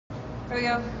There we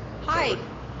go. Hi.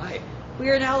 Hi. We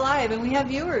are now live, and we have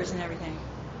viewers and everything.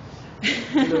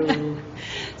 Hello.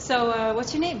 So,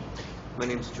 what's your name? My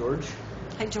name's George.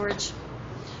 Hi, George.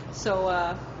 So,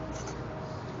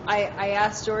 I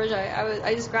asked George.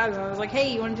 I just grabbed him. I was like,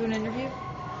 "Hey, you want to do an interview?"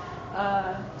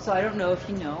 So I don't know if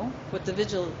you know what the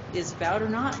vigil is about or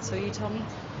not. So you tell me.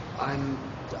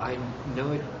 I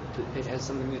know it has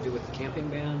something to do with the camping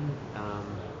ban.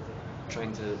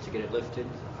 Trying to get it lifted.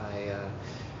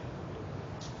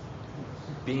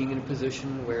 Being in a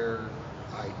position where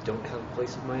I don't have a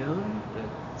place of my own,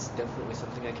 it's definitely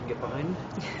something I can get behind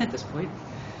at this point.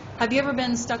 Have you ever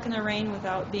been stuck in the rain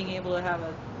without being able to have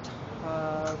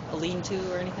a lean-to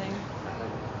or anything?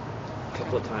 A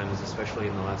couple of times, especially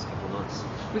in the last couple of months.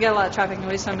 We got a lot of traffic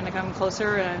noise, so I'm going to come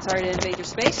closer, and I'm sorry to invade your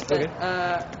space, but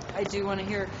Okay. I do want to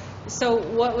hear. So,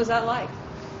 what was that like?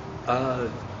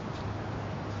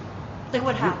 Like,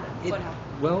 what happened? What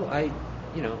happened? Well,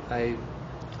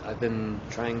 I've been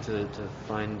trying to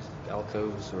find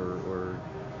alcoves or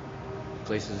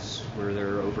places where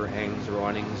there are overhangs or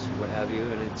awnings, what have you,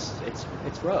 and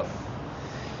it's rough.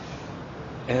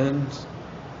 And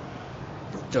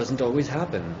it doesn't always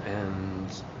happen, and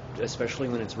especially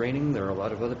when it's raining, there are a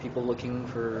lot of other people looking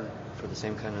for the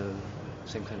same kind of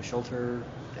shelter,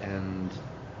 and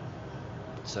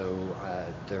so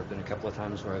there have been a couple of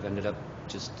times where I've ended up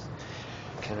just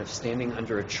kind of standing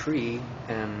under a tree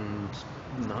and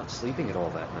not sleeping at all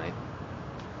that night.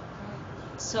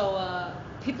 So,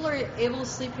 people are able to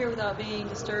sleep here without being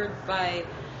disturbed by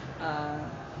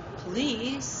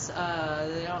police.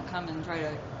 They don't come and try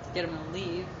to get them to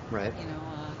leave. Right.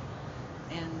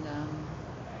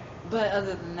 But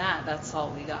other than that, that's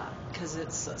all we got, because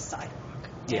it's a sidewalk.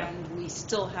 Yeah. And we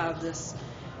still have this,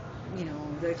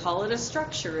 they call it a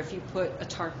structure if you put a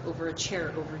tarp over a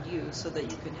chair over you so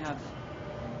that you can have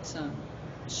some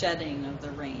shedding of the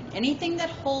rain. Anything that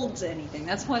holds anything.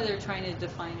 That's why they're trying to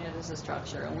define it as a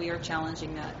structure. And we are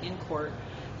challenging that in court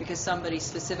because somebody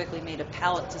specifically made a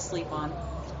pallet to sleep on,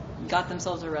 got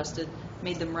themselves arrested,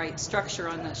 made them write structure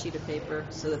on that sheet of paper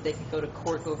so that they could go to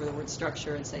court over the word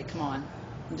structure and say, come on,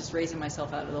 I'm just raising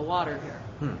myself out of the water here.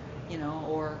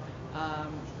 Or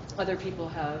other people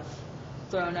have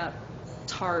thrown up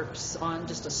tarps on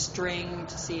just a string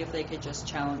to see if they could just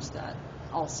challenge that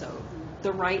also.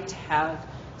 The right to have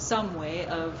some way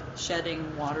of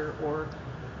shedding water or,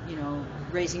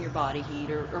 raising your body heat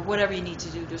or whatever you need to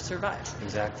do to survive.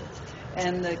 Exactly.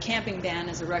 And the camping ban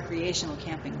is a recreational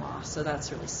camping law, so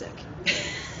that's really sick.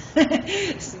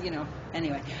 So,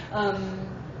 anyway.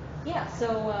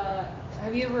 So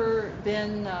have you ever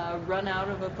been run out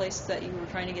of a place that you were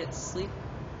trying to get sleep?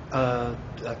 A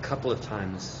couple of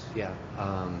times, yeah.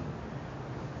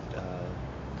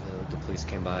 The police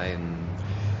came by and,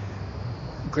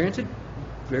 granted,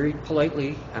 very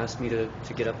politely asked me to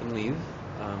get up and leave,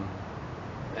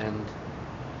 and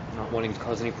not wanting to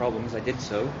cause any problems, I did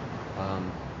so.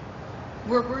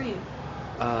 Where were you?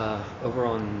 Over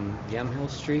on Yamhill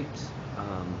Street.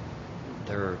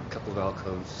 There are a couple of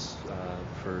alcoves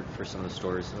for some of the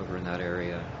stores over in that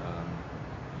area,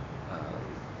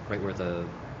 right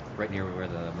near where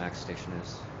the Max station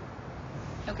is.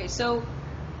 Okay, so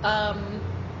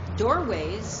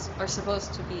doorways are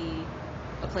supposed to be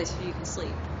a place where you can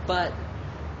sleep, but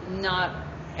not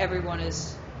everyone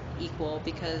is equal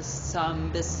because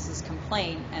some businesses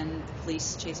complain and the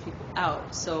police chase people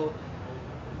out. So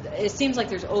it seems like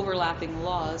there's overlapping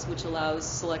laws, which allows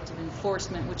selective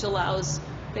enforcement, which allows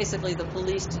basically the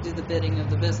police to do the bidding of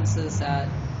the businesses that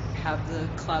have the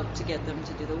clout to get them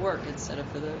to do the work instead of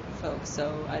for the folks.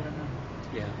 So I don't know.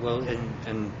 Yeah, well,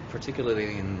 and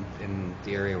particularly in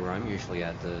the area where I'm usually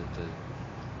at, the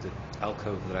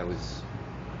alcove that I was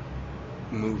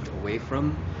moved away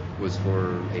from was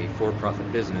for a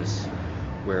for-profit business,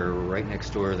 where right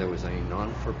next door there was a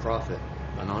non-profit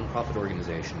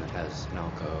organization that has an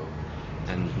alcove,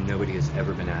 and nobody has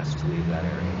ever been asked to leave that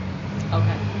area.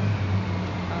 Okay.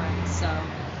 All right. So,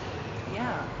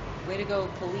 yeah, way to go,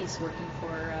 police working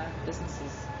for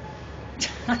businesses.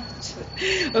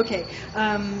 Okay.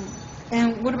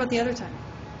 And what about the other time?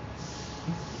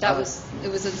 It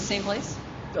was at the same place?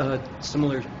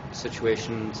 Similar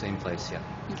situation, same place, yeah.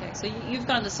 Okay, so you've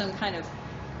gone to some kind of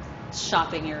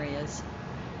shopping areas.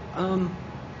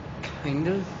 Kind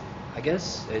of, I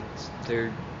guess.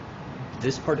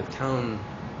 This part of town,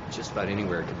 just about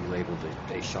anywhere could be labeled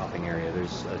a shopping area.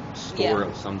 There's a store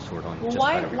of some sort on just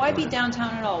about every why be corner.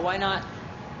 downtown at all? Why not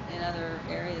in other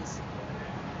areas?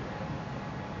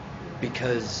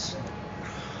 Because,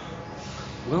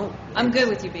 well... I'm good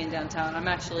with you being downtown.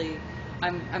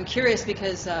 I'm curious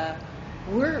because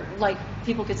we're like,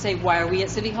 people could say, why are we at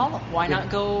City Hall? Why Yeah. not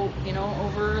go,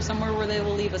 over somewhere where they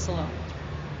will leave us alone?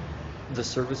 The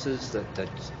services that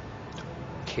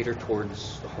cater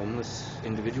towards homeless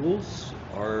individuals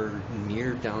are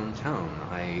near downtown.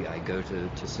 I go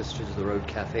to Sisters of the Road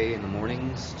Cafe in the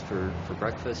mornings for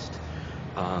breakfast.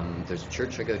 There's a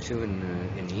church I go to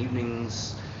in the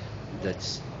evenings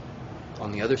that's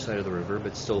on the other side of the river,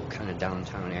 but still kind of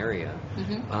downtown area.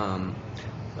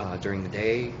 During the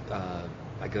day,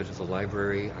 I go to the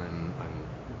library.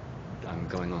 I'm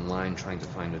going online, trying to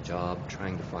find a job,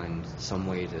 trying to find some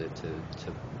way to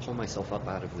pull myself up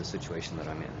out of the situation that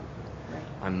I'm in. Right.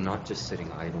 I'm not just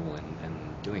sitting idle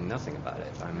and doing nothing about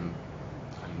it. I'm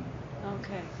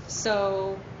Okay.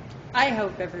 So I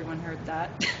hope everyone heard that.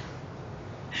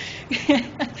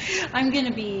 I'm going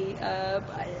to be,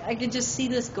 I could just see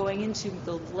this going into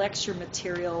the lecture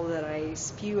material that I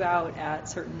spew out at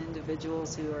certain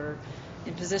individuals who are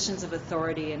in positions of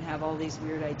authority and have all these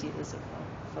weird ideas about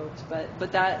folks.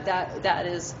 But that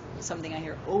is something I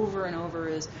hear over and over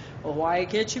is, well, why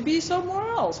can't you be somewhere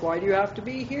else? Why do you have to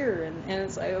be here? And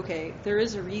it's like, okay, there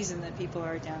is a reason that people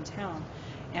are downtown.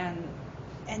 And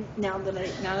now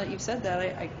that you've said that,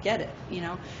 I get it.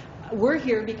 We're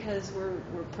here because we're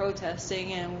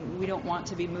protesting, and we don't want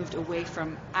to be moved away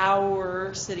from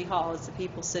our city hall. It's the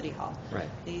People's City Hall. Right.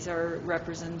 These are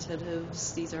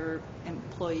representatives. These are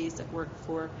employees that work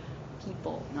for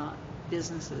people, not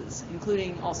businesses,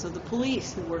 including also the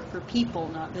police who work for people,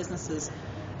 not businesses.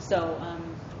 So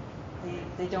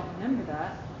they don't remember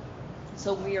that.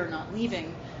 So we are not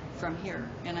leaving from here.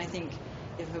 And I think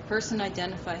if a person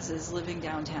identifies as living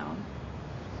downtown,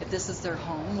 if this is their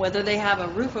home, whether they have a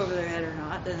roof over their head or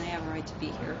not, then they have a right to be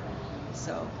here.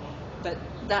 So, but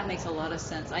that makes a lot of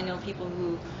sense. I know people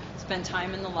who spend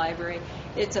time in the library.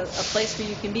 It's a place where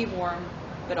you can be warm,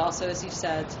 but also, as you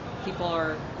said, people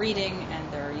are reading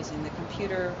and they're using the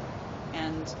computer,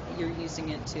 and you're using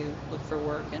it to look for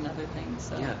work and other things.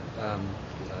 So. Yeah,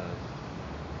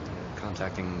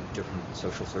 contacting different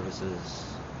social services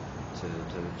to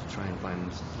try and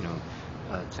find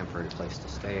a temporary place to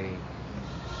stay.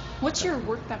 What's your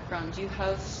work background? Do you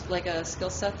have like a skill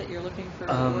set that you're looking for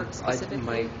work specifically?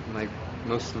 My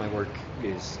most of my work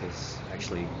is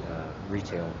actually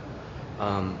retail,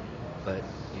 but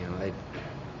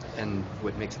and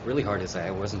what makes it really hard is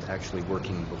I wasn't actually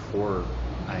working before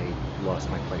I lost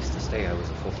my place to stay. I was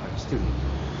a full-time student.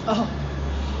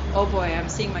 Oh boy, I'm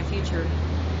seeing my future.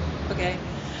 Okay,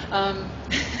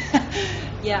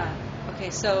 yeah.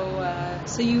 Okay,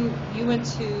 so you went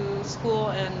to school,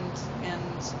 and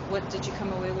what did you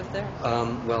come away with there?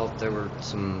 Well, there were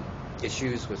some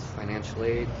issues with financial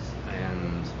aid,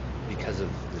 and because of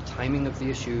the timing of the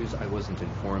issues, I wasn't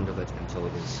informed of it until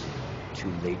it was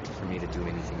too late for me to do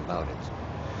anything about it.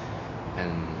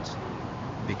 And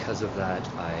because of that,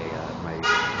 my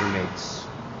roommates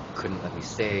couldn't let me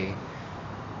stay.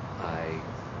 I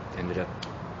ended up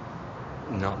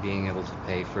not being able to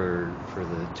pay for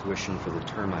the tuition for the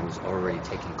term I was already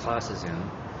taking classes in.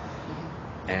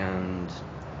 Mm-hmm. And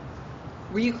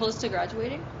were you close to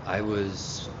graduating? I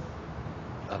was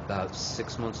about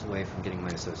 6 months away from getting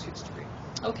my associate's degree.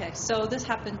 Okay, so this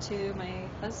happened to my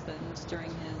husband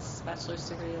during his bachelor's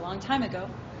degree a long time ago,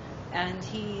 and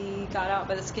he got out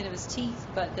by the skin of his teeth,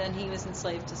 but then he was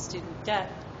enslaved to student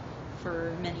debt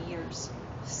for many years.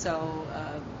 So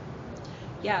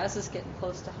yeah, this is getting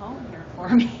close to home here for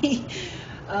me.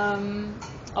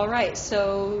 All right,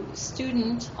 so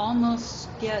student almost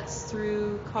gets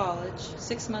through college,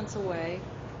 6 months away,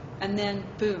 and then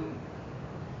boom,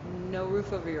 no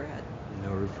roof over your head.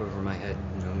 No roof over my head,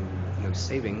 no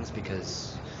savings,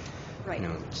 because right.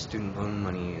 Student loan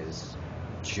money is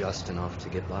just enough to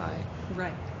get by.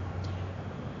 Right.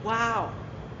 Wow.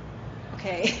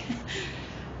 Okay.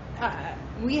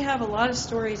 We have a lot of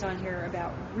stories on here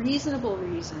about reasonable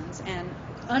reasons and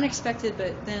unexpected,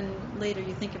 but then later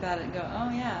you think about it and go, oh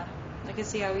yeah, I can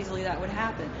see how easily that would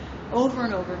happen. Over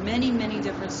and over, many, many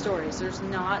different stories. There's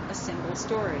not a single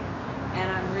story.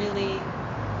 And I'm really,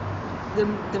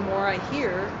 the more I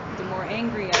hear, the more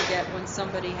angry I get when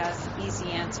somebody has the easy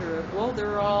answer of, well,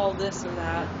 they're all this or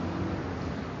that,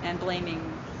 and blaming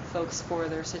folks for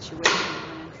their situation,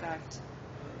 when in fact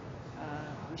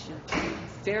we should be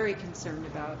very concerned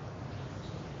about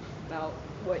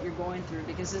what you're going through,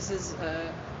 because this is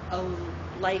a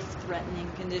life-threatening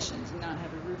condition to not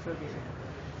have a roof over your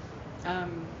head.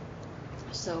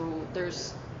 So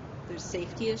there's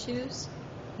safety issues.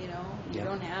 You Yeah.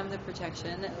 don't have the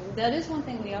protection. That is one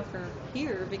thing we offer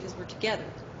here because we're together.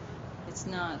 It's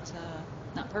not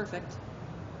perfect.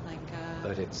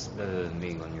 But it's better than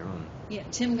being on your own. Yeah,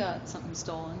 Tim got something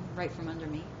stolen right from under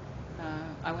me.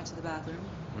 I went to the bathroom.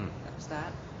 Mm. That was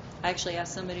that. I actually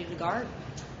asked somebody to guard,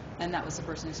 and that was the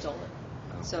person who stole it.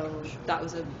 Oh, So gosh. that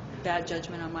was a bad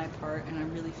judgment on my part, and I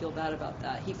really feel bad about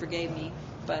that. He forgave me,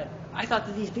 but I thought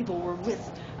that these people were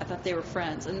I thought they were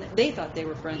friends, and they thought they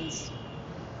were friends.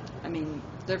 I mean,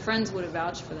 their friends would have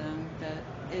vouched for them, but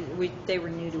they were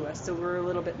new to us, so we're a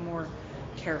little bit more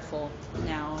careful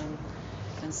now,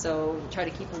 and so try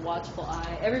to keep a watchful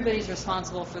eye. Everybody's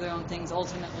responsible for their own things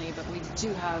ultimately, but we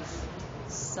do have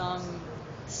some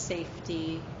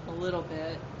safety a little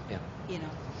bit. Yeah. You know,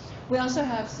 we also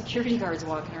have security guards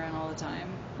walking around all the time.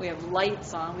 We have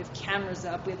lights on. We have cameras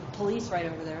up. We have the police right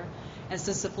over there. And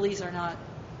since the police are not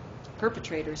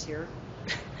perpetrators here,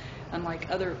 unlike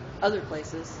other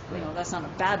places, you know, that's not a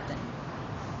bad thing.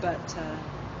 But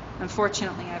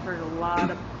unfortunately, I've heard a lot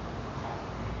of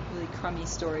really crummy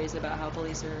stories about how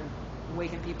police are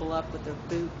waking people up with their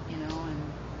boot, you know,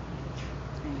 and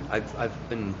I've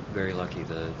been very lucky.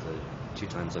 The 2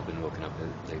 times I've been woken up,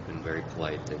 they've been very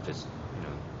polite. They've just, you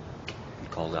know,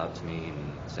 called out to me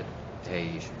and said, "Hey,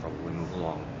 you should probably move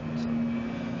along." So,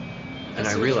 and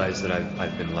I realize that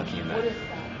I've been lucky in that. What is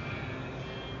that?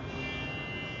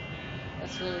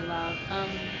 That's really loud. I'm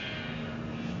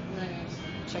gonna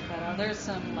check that out. There's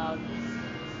some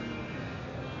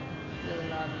really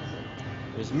loud music.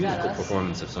 There's a Is that musical us?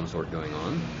 performance of some sort going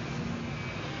on.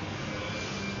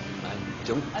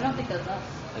 I don't think that's us.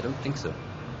 I don't think so.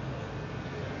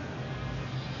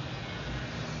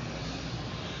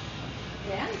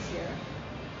 Dan's here.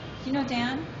 Do you know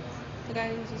Dan? The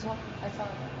guy who's walking? I saw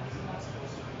him.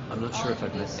 I'm not sure if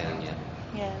I've met Dan yet.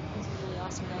 Yeah, he's a really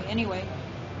awesome guy. Anyway,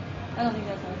 I don't think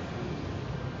that's us.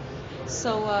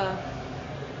 So,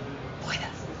 boy,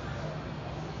 that's.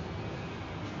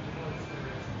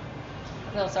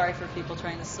 I feel sorry for people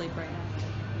trying to sleep right now.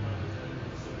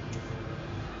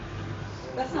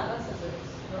 That's not us, is it?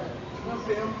 What's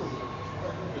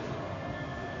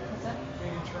that?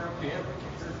 Can you turn up the amp?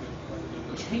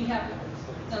 Yeah.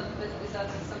 So, is that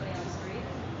somebody on the street?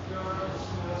 No,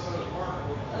 that's on the park.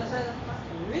 Other side of the park?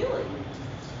 Really?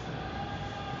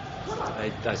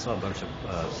 I saw a bunch of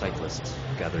cyclists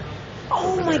gathered.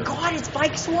 Oh over my there. God! It's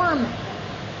Bike Swarm.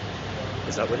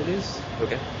 Is that what it is?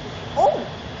 Okay. Oh.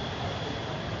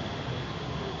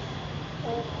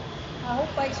 Well, I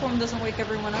hope Bike Swarm doesn't wake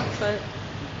everyone up, but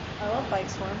I love Bike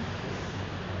Swarm.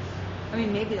 I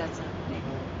mean, maybe that's it. Maybe.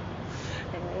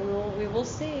 Anyway, we will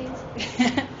see.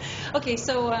 Okay,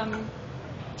 so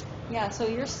yeah, so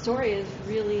your story is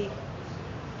really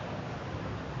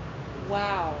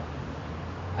wow.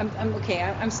 I'm okay.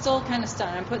 I'm still kind of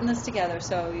stunned. I'm putting this together.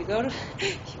 So you go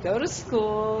to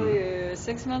school. You're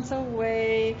 6 months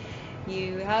away.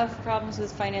 You have problems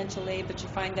with financial aid, but you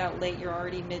find out late you're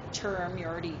already midterm. You're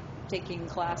already taking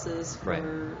classes for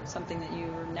Right. something that you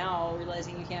are now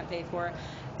realizing you can't pay for.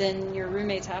 Then your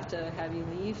roommates have to have you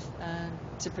leave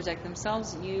to protect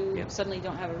themselves. You Yeah. suddenly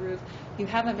don't have a roof. You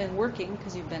haven't been working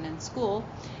because you've been in school,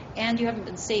 and you haven't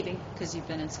been saving because you've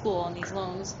been in school on these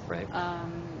loans. Right.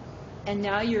 And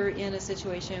now you're in a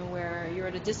situation where you're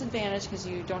at a disadvantage because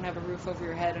you don't have a roof over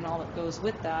your head and all that goes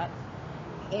with that.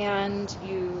 And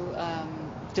you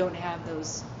don't have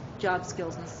those job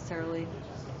skills necessarily.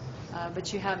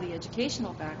 But you have the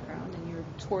educational background and you're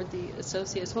toward the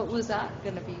associates. What was that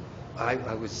going to be?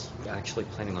 I was actually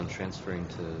planning on transferring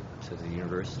to the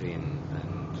university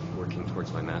and working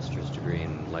towards my master's degree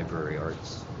in library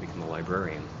arts, become a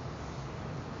librarian.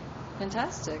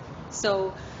 Fantastic.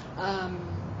 So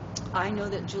I know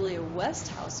that Julia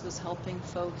Westhouse was helping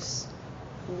folks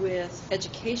with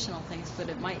educational things, but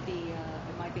it might be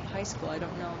high school. I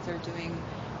don't know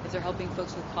if they're helping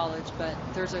folks with college, but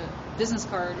there's a business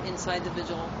card inside the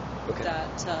vigil Okay.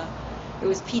 that it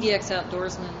was PDX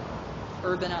Outdoorsman,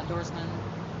 Urban Outdoorsman,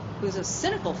 who's a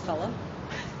cynical fella.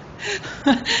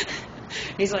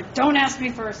 He's like, don't ask me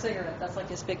for a cigarette. That's like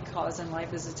his big cause in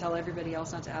life, is to tell everybody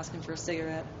else not to ask him for a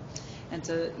cigarette. And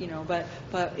to,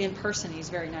 but in person he's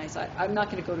very nice. I'm not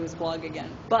going to go to his blog again,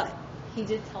 but he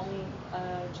did tell me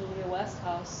Julia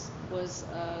Westhouse was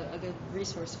a good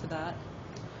resource for that.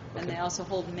 And Okay. they also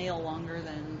hold mail longer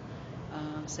than,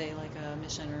 say, like a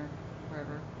Mission or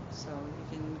wherever. So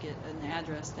you can get an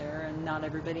address there, and not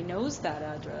everybody knows that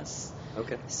address.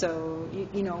 Okay. So,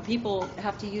 people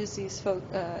have to use these folk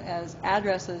as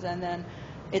addresses, and then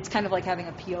it's kind of like having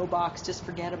a P.O. box. Just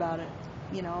forget about it.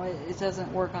 It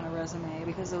doesn't work on a resume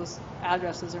because those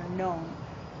addresses are known.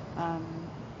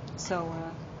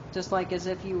 Just like as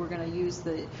if you were going to use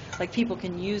people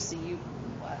can use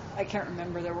I can't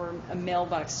remember, there were a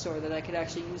mailbox store that I could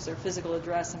actually use their physical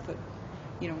address and put,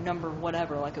 number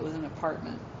whatever, like it was an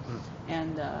apartment.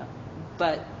 And,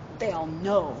 but they all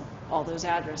know all those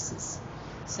addresses.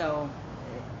 So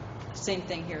same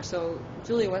thing here. So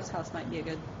Julia Westhouse might be a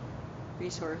good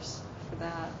resource for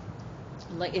that.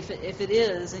 Like if it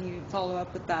is, and you follow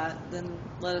up with that, then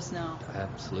let us know.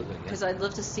 Absolutely. Yeah. Because I'd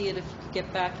love to see it if you could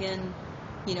get back in,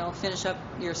 finish up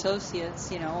your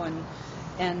associates,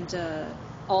 and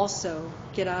also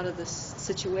get out of this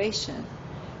situation.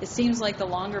 It seems like the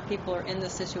longer people are in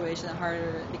this situation, the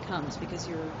harder it becomes because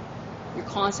you're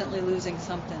constantly losing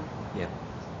something. Yeah.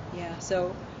 Yeah.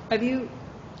 So have you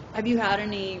had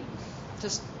any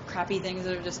just crappy things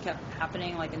that have just kept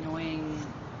happening, like annoying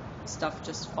stuff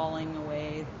just falling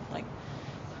away, like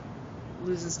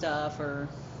losing stuff or?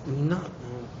 Not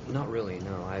really.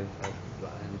 No,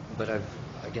 but I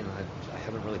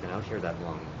haven't really been out here that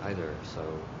long either.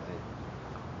 So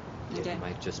Okay. it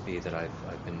might just be that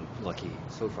I've been lucky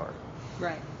so far.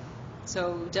 Right.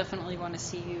 So definitely want to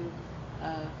see you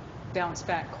bounce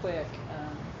back quick.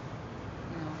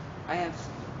 I have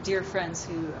dear friends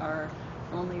who are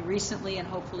only recently and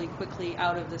hopefully quickly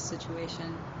out of this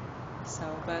situation. So,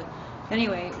 but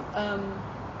anyway,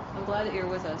 I'm glad that you're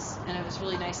with us, and it was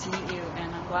really nice to meet you,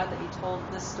 and I'm glad that you told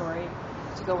this story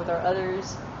to go with our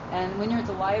others. And when you're at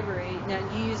the library, now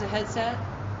you use a headset,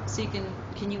 so you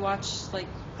can you watch like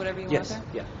whatever you Yes.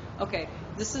 want there? Yeah. Okay,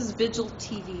 this is Vigil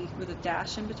TV with a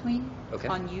dash in between. Okay.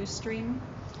 On Ustream.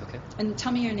 Okay. And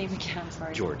tell me your name again. I'm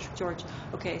sorry. George. George.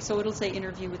 Okay, so it'll say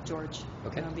interview with George.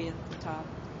 Okay. And it'll be at the top.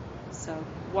 So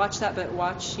watch that, but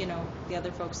watch the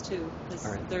other folks too, because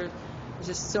All right. there's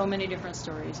just so many different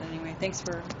stories. Anyway, thanks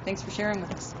for sharing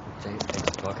with us. Thanks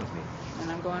for talking to me.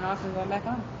 And I'm going off and going back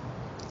on.